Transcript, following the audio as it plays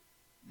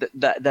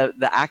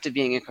the act of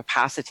being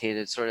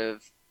incapacitated sort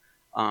of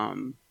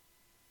um,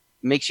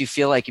 makes you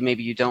feel like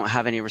maybe you don't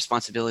have any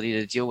responsibility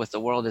to deal with the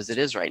world as it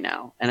is right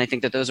now. And I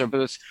think that those are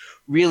both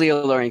really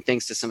alluring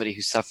things to somebody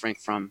who's suffering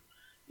from,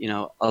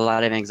 a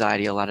lot of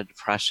anxiety, a lot of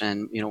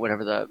depression,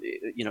 whatever the,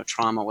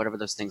 trauma, whatever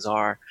those things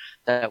are,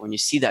 that when you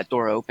see that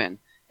door open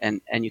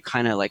and you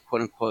kind of like,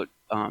 quote unquote,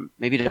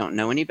 maybe don't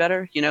know any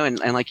better,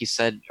 and like you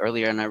said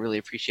earlier, and I really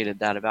appreciated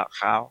that about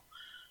how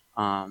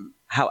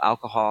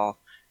alcohol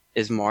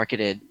is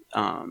marketed,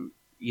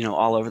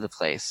 all over the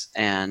place.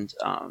 And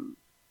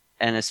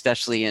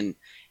especially in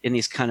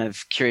these kind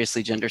of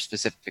curiously gender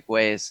specific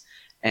ways.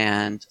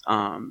 And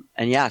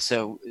yeah,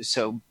 so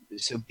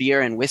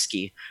beer and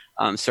whiskey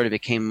sort of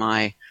became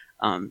my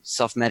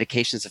self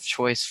medications of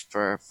choice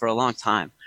for a long time.